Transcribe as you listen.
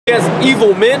against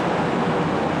evil men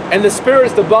and the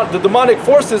spirits, the demonic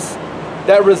forces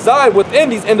that reside within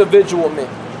these individual men.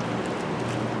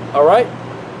 All right?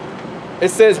 It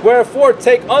says, wherefore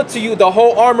take unto you the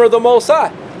whole armor of the Most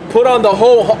High. Put on the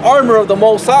whole armor of the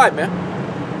Most High, man.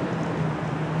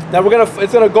 Now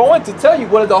it's gonna go in to tell you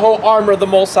what is the whole armor of the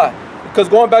Most High. Because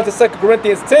going back to 2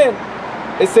 Corinthians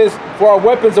 10, it says, for our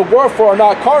weapons of warfare are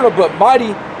not carnal, but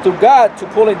mighty through God to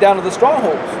pulling down of the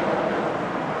strongholds.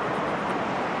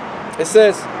 It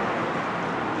says,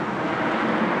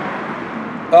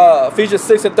 Ephesians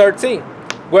 6:13,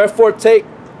 wherefore take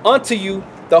unto you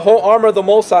the whole armor of the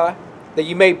Most High, that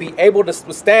you may be able to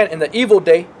withstand in the evil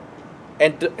day,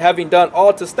 and having done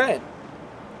all to stand.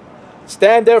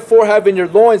 Stand therefore, having your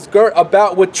loins girt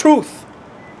about with truth.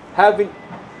 Having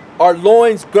our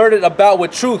loins girded about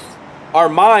with truth. Our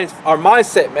minds, our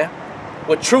mindset, man,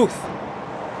 with truth.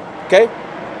 Okay?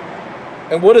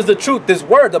 And what is the truth? This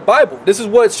word, the Bible. This is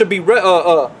what should be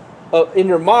in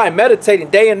your mind, meditating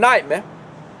day and night, man.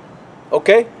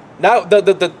 Okay? Now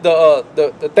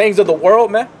the things of the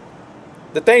world, man.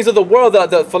 The things of the world,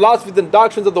 the philosophies and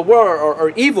doctrines of the world are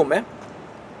evil, man.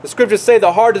 The scriptures say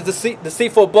the heart is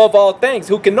deceitful above all things.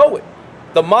 Who can know it?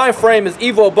 The mind frame is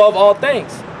evil above all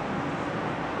things.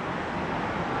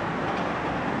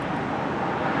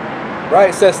 Right?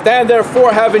 It says, stand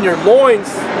therefore, having your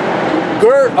loins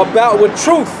girt about with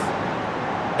truth,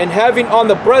 and having on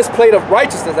the breastplate of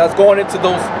righteousness. That's going into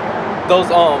those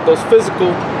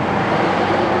physical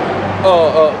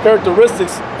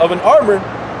characteristics of an armor,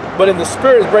 but in the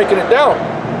spirit is breaking it down.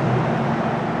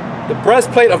 The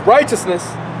breastplate of righteousness,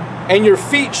 and your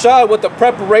feet shod with the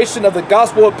preparation of the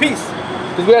gospel of peace.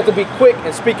 Because we have to be quick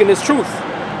in speaking this truth,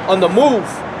 on the move.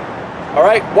 All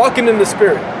right, walking in the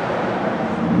spirit.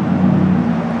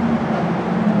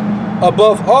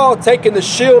 Above all, taking the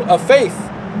shield of faith.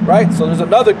 Right, so there's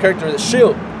another character, the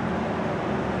shield,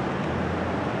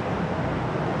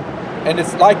 and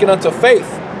it's likened unto faith,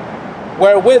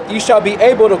 wherewith ye shall be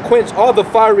able to quench all the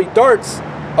fiery darts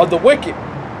of the wicked,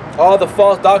 all the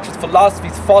false doctrines,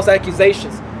 philosophies, false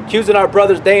accusations, accusing our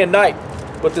brothers day and night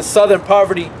with the Southern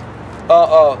poverty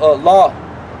law,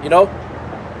 you know,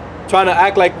 trying to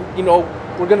act like, you know,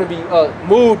 we're going to be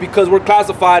moved because we're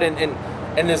classified in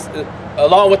this,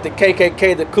 along with the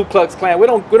KKK, the Ku Klux Klan. We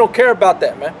don't care about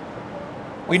that, man.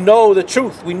 We know the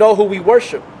truth. We know who we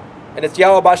worship, and it's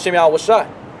Yahweh B'Shem Yahweh Shai.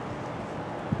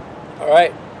 All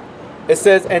right. It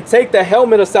says, and take the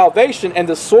helmet of salvation and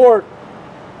the sword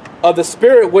of the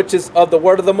Spirit, which is of the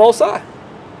word of the Most High.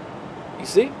 You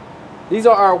see? These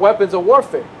are our weapons of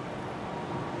warfare.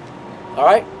 All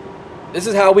right? This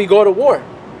is how we go to war.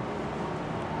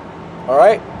 All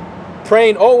right?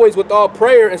 Praying always with all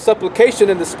prayer and supplication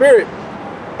in the Spirit,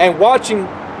 and watching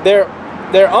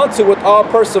thereunto with all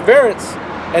perseverance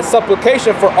and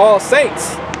supplication for all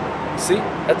saints. See?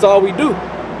 That's all we do.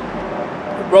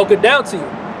 I broke it down to you.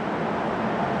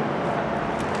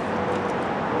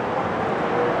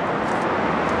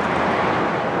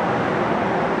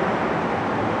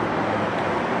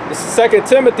 This is 2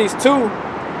 Timothy 2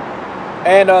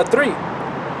 and 3.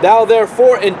 Thou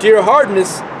therefore endure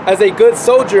hardness as a good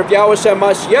soldier of Yahushua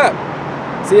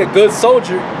HaMashiach. See, a good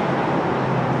soldier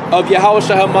of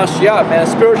Yahushua HaMashiach, man, a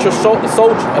spiritual soldier,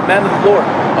 a man of the Lord,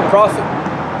 a prophet.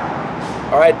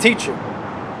 All right, teacher.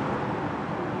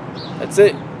 That's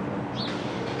it.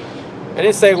 I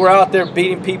didn't say we're out there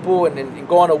beating people and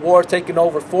going to war, taking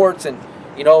over forts, and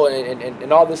you know,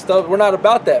 and all this stuff. We're not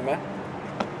about that, man.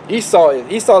 Esau is.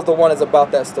 Esau's the one that's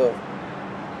about that stuff.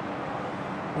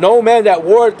 No man that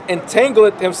warreth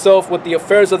entangleth himself with the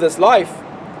affairs of this life,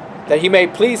 that he may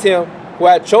please him who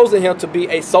had chosen him to be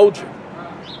a soldier.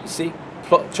 You see?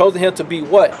 Chosen him to be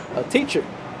what? A teacher,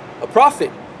 a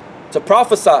prophet, to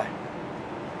prophesy,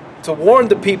 to warn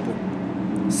the people,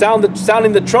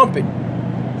 sounding the trumpet.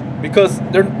 Because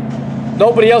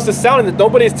nobody else is sounding it.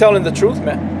 Nobody's telling the truth,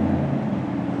 man.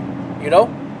 You know?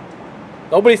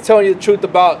 Nobody's telling you the truth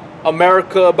about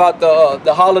America, about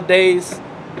the holidays,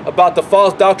 about the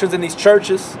false doctrines in these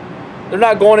churches. They're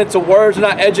not going into words. They're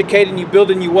not educating you,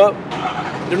 building you up.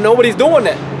 Nobody's doing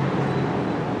that.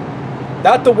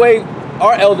 Not the way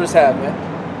our elders have, man.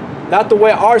 Not the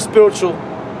way our spiritual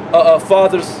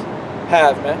fathers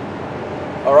have, man.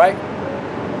 All right?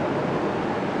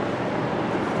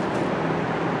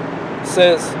 It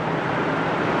says,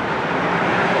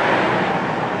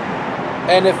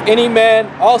 and if any man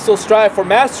also strive for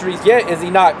masteries, yet is he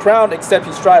not crowned except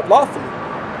he strive lawfully.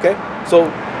 Okay? So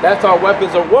that's our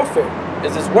weapons of warfare,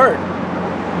 is this word.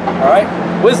 All right?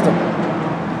 Wisdom.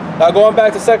 Now going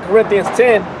back to 2 Corinthians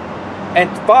 10 and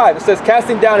 5, it says,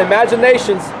 casting down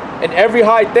imaginations and every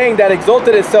high thing that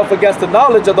exalted itself against the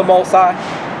knowledge of the Most High,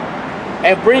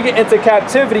 and bring it into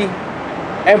captivity,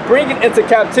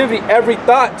 every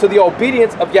thought to the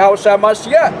obedience of Yahushua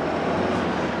Mashiach.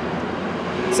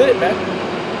 That's it, man.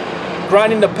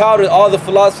 Grinding the powder, all the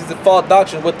philosophies and false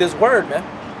doctrines with this word, man.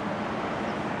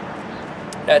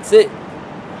 That's it.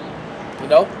 You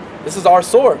know, this is our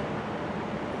sword.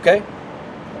 Okay?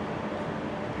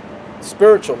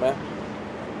 Spiritual, man.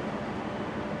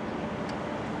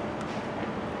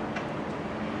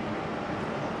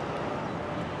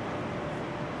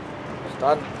 It's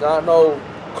not no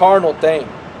carnal thing.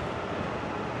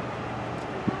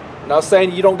 I'm not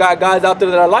saying you don't got guys out there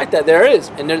that are like that. There is.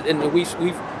 And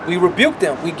we rebuke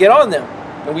them. We get on them.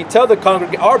 And we tell the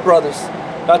congregation, our brothers,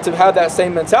 not to have that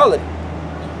same mentality.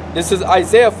 This is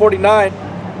Isaiah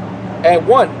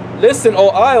 49:1. Listen, O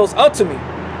isles, unto me,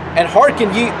 and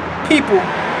hearken ye people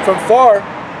from far.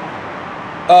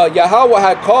 Yahweh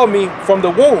had called me from the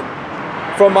womb.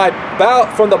 From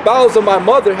the bowels of my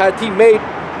mother hath he made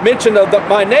mention of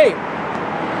my name.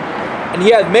 And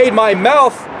he hath made my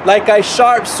mouth like a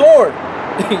sharp sword.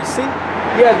 You see?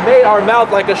 He has made our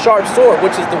mouth like a sharp sword,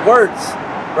 which is the words,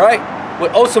 right?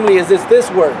 What ultimately is this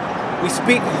word. We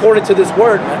speak according to this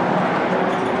word, man.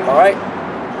 All right?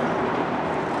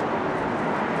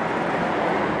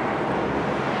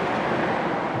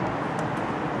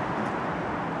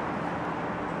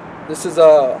 This is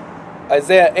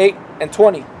Isaiah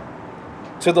 8:20.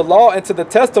 To the law and to the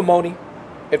testimony,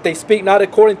 if they speak not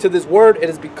according to this word, it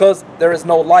is because there is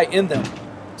no light in them.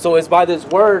 So it's by this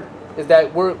word is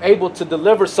that we're able to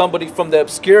deliver somebody from the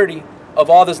obscurity of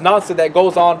all this nonsense that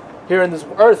goes on here in this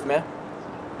earth, man.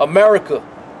 America,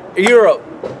 Europe,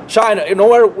 China,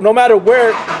 no matter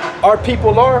where our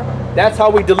people are, that's how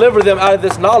we deliver them out of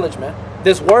this knowledge, man.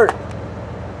 This word.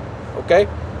 Okay?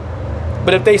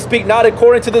 But if they speak not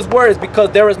according to this word, it's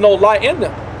because there is no light in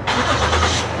them.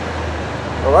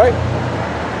 Alright?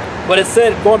 But it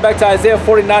said, going back to Isaiah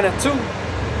 49:2,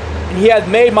 and he hath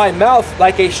made my mouth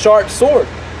like a sharp sword.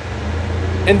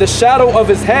 In the shadow of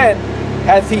his hand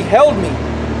hath he held me,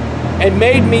 and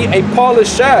made me a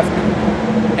polished shaft.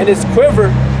 And his quiver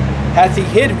hath he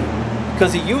hid me.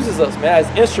 Because he uses us, man,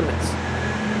 as instruments.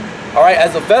 Alright,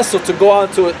 as a vessel to go on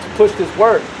to push this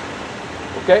word.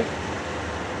 Okay?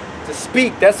 To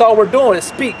speak. That's all we're doing is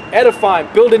speak, edifying,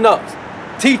 building up,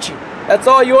 teaching. That's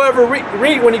all you'll ever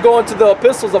read when you go into the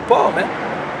epistles of Paul, man.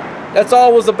 That's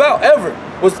all it was about, ever,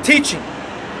 was teaching.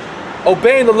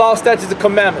 Obeying the law, statutes, and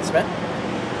commandments, man.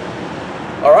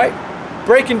 Alright?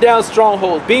 Breaking down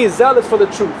strongholds, being zealous for the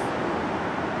truth.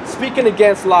 Speaking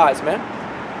against lies, man.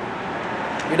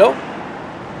 You know?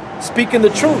 Speaking the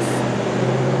truth.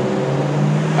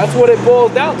 That's what it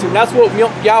boils down to. And that's what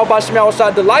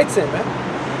Yahushua delights in, man.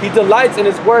 He delights in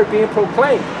his word being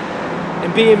proclaimed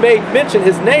and being made mention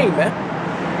his name, man.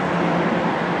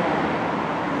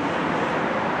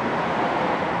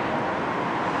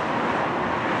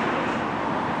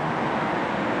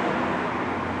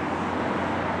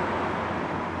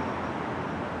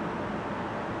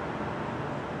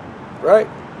 Right?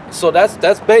 So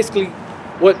that's basically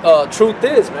what truth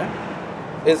is, man.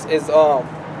 Is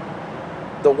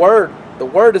the word. The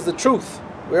word is the truth.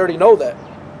 We already know that.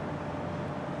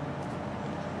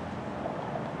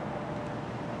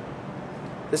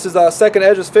 This is 2nd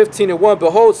Esdras 15:1.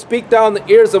 Behold, speak thou in the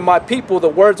ears of my people the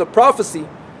words of prophecy,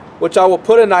 which I will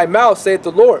put in thy mouth, saith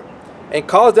the Lord, and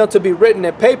cause them to be written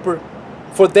in paper,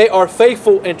 for they are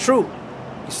faithful and true.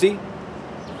 You see?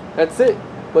 That's it.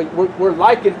 But we're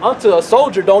likened unto a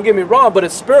soldier, don't get me wrong, but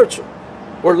it's spiritual.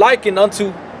 We're likened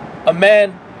unto a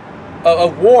man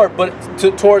of war, but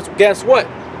towards against what?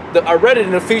 I read it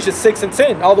in Ephesians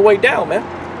 6:10, all the way down, man.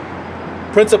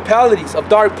 Principalities of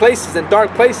dark places and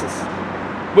dark places.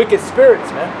 Wicked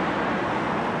spirits, man.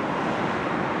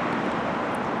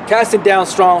 Casting down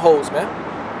strongholds, man.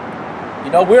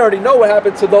 You know, we already know what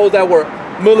happened to those that were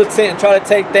militant and try to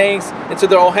take things into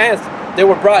their own hands. They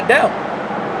were brought down.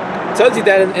 It tells you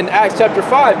that in Acts chapter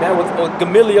 5, man, when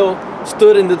Gamaliel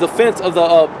stood in the defense of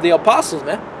the apostles,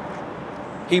 man.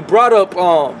 He brought up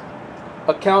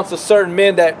accounts of certain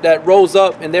men that rose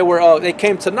up and they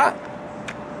came to naught.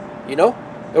 You know,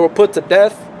 they were put to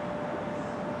death.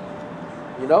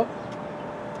 You know,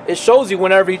 it shows you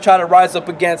whenever you try to rise up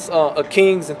against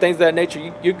kings and things of that nature,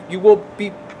 you will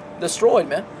be destroyed,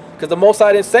 man, because the Most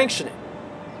High didn't sanction it.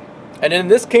 And in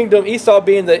this kingdom, Esau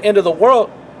being the end of the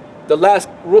world, the last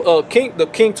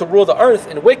king to rule the earth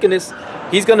in wickedness,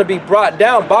 he's going to be brought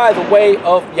down by the way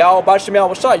of Yahweh Bashem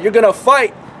Yahushua. You're going to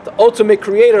fight the ultimate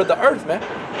creator of the earth, man.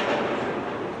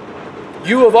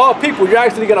 You of all people, you're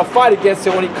actually going to fight against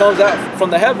him when he comes out from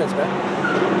the heavens, man.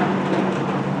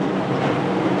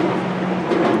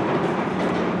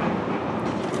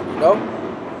 know?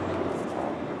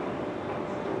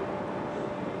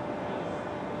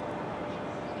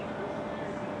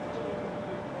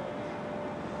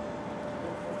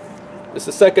 This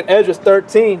is 2nd Esdras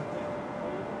 13.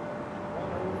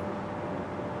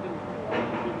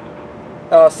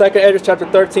 2nd Esdras chapter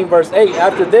 13 verse 8.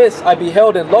 After this I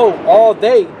beheld, and lo, all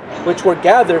they which were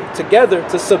gathered together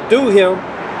to subdue him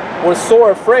were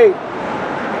sore afraid,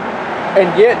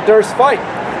 and yet durst fight.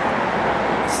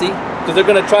 See? Because they're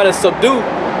going to try to subdue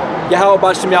Yahweh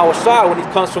B'Shem Yahushua when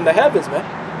he comes from the heavens, man.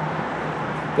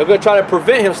 They're going to try to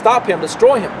prevent him, stop him,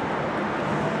 destroy him.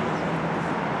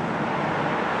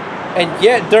 And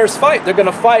yet durst fight. They're going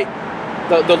to fight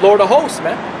the Lord of hosts,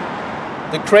 man.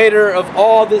 The creator of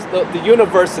all this, the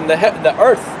universe and the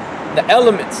earth, the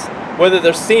elements, whether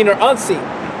they're seen or unseen.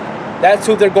 That's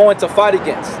who they're going to fight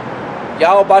against.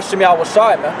 Yahweh B'Shem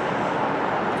Yahushua,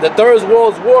 man. The Third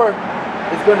World War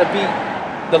is going to be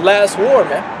the last war,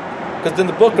 man. Because in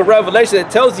the book of Revelation, it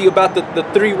tells you about the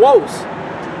three woes,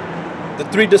 the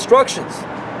three destructions.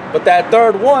 But that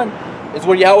third one is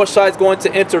where Yahushua is going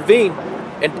to intervene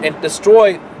and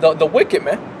destroy the wicked,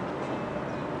 man.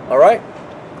 All right?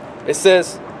 It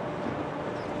says,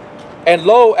 and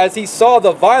lo, as he saw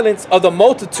the violence of the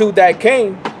multitude that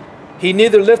came, he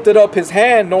neither lifted up his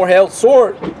hand nor held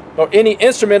sword nor any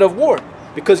instrument of war,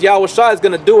 because Yahushua is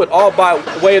going to do it all by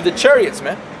way of the chariots,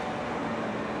 man.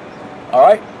 All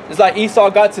right? It's like Esau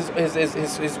got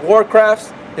his war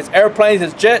crafts, his airplanes,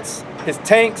 his jets, his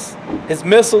tanks, his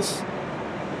missiles,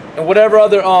 and whatever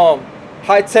other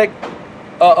high-tech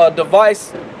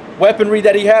device, weaponry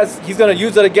that he has. He's going to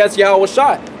use it against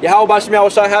Yahushua. Yahweh B'Shem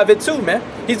Yahushua have it too, man.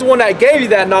 He's the one that gave you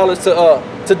that knowledge to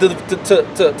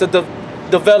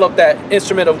develop that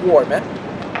instrument of war, man.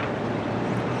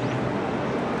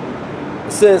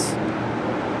 It says,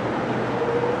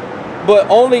 but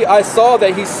only I saw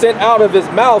that he sent out of his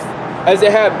mouth as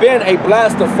it had been a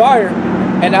blast of fire,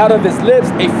 and out of his lips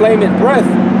a flaming breath,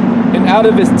 and out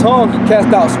of his tongue he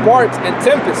cast out sparks and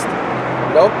tempest.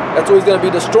 You know, that's what he's going to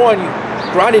be destroying you,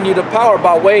 grinding you to power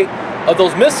by way of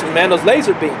those missiles, man, those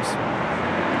laser beams.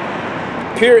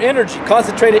 Pure energy,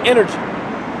 concentrated energy.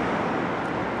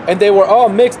 And they were all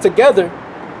mixed together,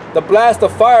 the blast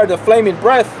of fire, the flaming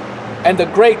breath, and the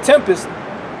great tempest,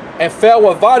 and fell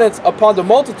with violence upon the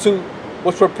multitude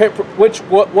which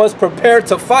was prepared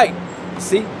to fight.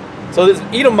 See? So this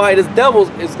Edomite, this devil,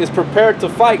 is prepared to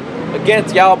fight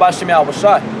against Yahweh B'Shem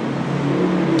Yahushua.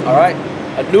 Alright?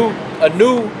 A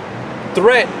new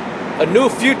threat, a new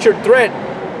future threat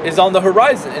is on the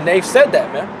horizon. And they've said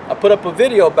that, man. I put up a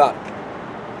video about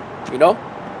it. You know?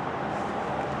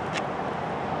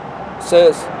 It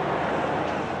says,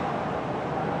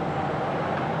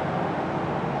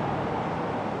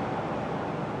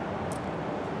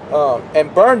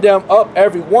 and burned them up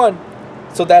every one,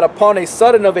 so that upon a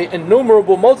sudden of an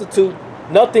innumerable multitude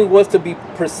nothing was to be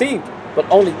perceived, but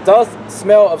only dust,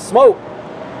 smell of smoke.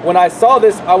 When I saw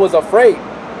this, I was afraid.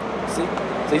 See?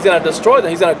 So he's going to destroy them.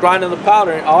 He's going to grind them to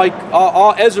powder. And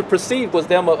all Ezra perceived was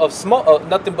them of smoke,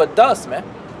 nothing but dust, man.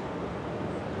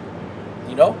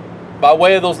 You know? By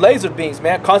way of those laser beams,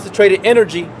 man. Concentrated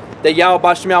energy that Yahweh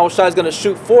B'Shem Yahushua is going to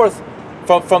shoot forth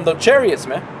from the chariots,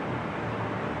 man.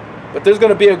 But there's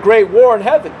going to be a great war in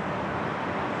heaven.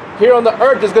 Here on the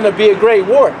earth, there's going to be a great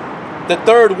war. The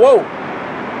third woe.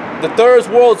 The Third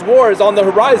World War is on the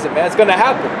horizon, man. It's going to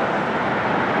happen.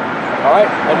 Alright?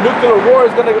 A nuclear war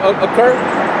is going to occur.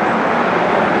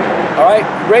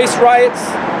 Alright? Race riots.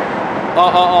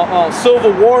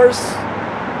 Civil wars.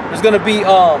 There's going to be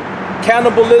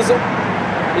cannibalism.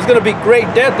 There's going to be great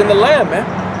death in the land, man.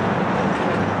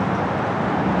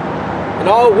 And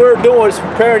all we're doing is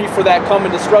preparing you for that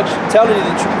coming destruction. Telling you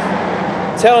the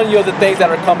truth. Telling you of the things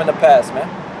that are coming to pass, man.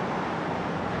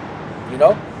 You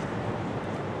know?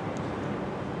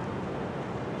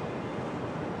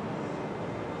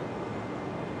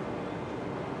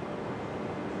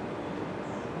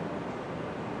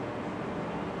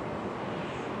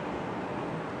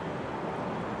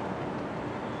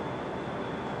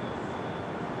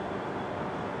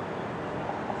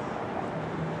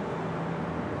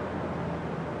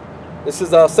 This is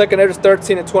 2nd Esdras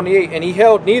 13 and 28. And he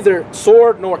held neither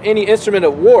sword nor any instrument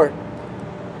of war,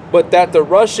 but that the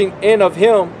rushing in of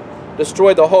him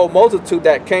destroyed the whole multitude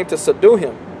that came to subdue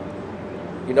him.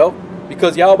 You know,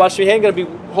 because Yahweh B'Shem ain't going to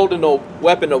be holding no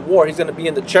weapon of war. He's going to be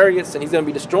in the chariots and he's going to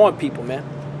be destroying people, man.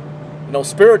 You know,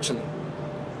 spiritually.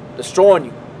 Destroying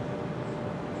you.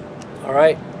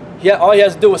 Alright? Yeah, all he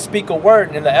has to do is speak a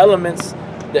word, and the elements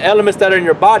that are in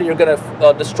your body are going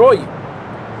to destroy you.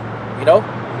 You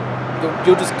know?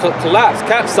 You'll just collapse,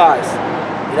 capsize,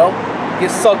 you know, get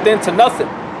sucked into nothing.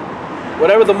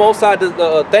 Whatever the Most High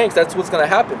thinks, that's what's going to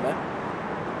happen, man.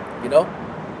 You know?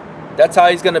 That's how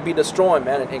he's going to be destroying,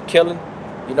 man, and killing,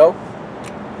 you know,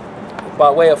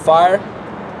 by way of fire.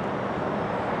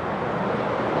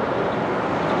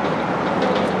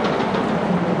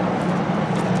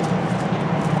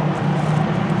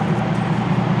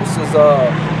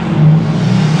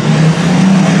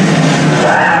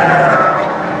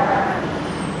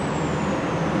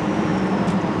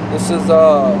 This is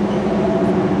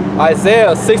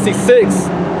Isaiah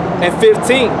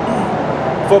 66:15.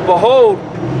 For behold,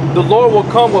 the Lord will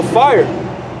come with fire,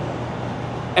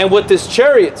 and with his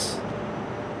chariots,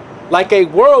 like a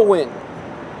whirlwind,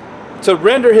 to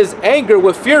render his anger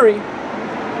with fury,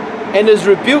 and his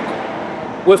rebuke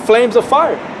with flames of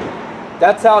fire.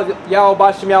 That's how Yahweh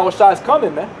Bashim Yahushua is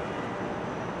coming, man.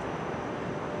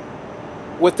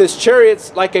 With his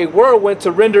chariots like a whirlwind,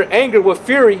 to render anger with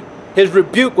fury, his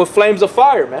rebuke with flames of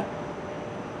fire, man.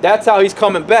 That's how he's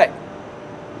coming back.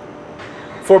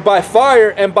 For by fire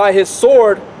and by his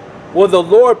sword will the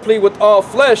Lord plead with all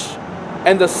flesh,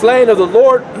 and the slain of the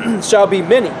Lord shall be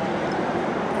many.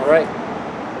 All right.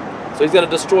 So he's going to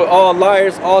destroy all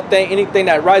liars, anything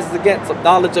that rises against the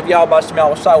knowledge of Yahweh Bashim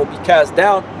Yahushua will be cast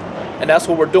down. And that's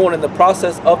what we're doing in the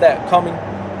process of that coming,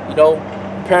 you know,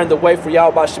 preparing the way for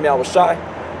Yahweh Bashim Yahushua.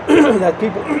 That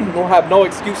people don't have no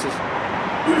excuses.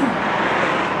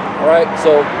 All right,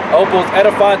 so I hope it was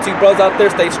edifying to you brothers out there.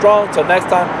 Stay strong. Till next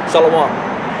time, Shalom.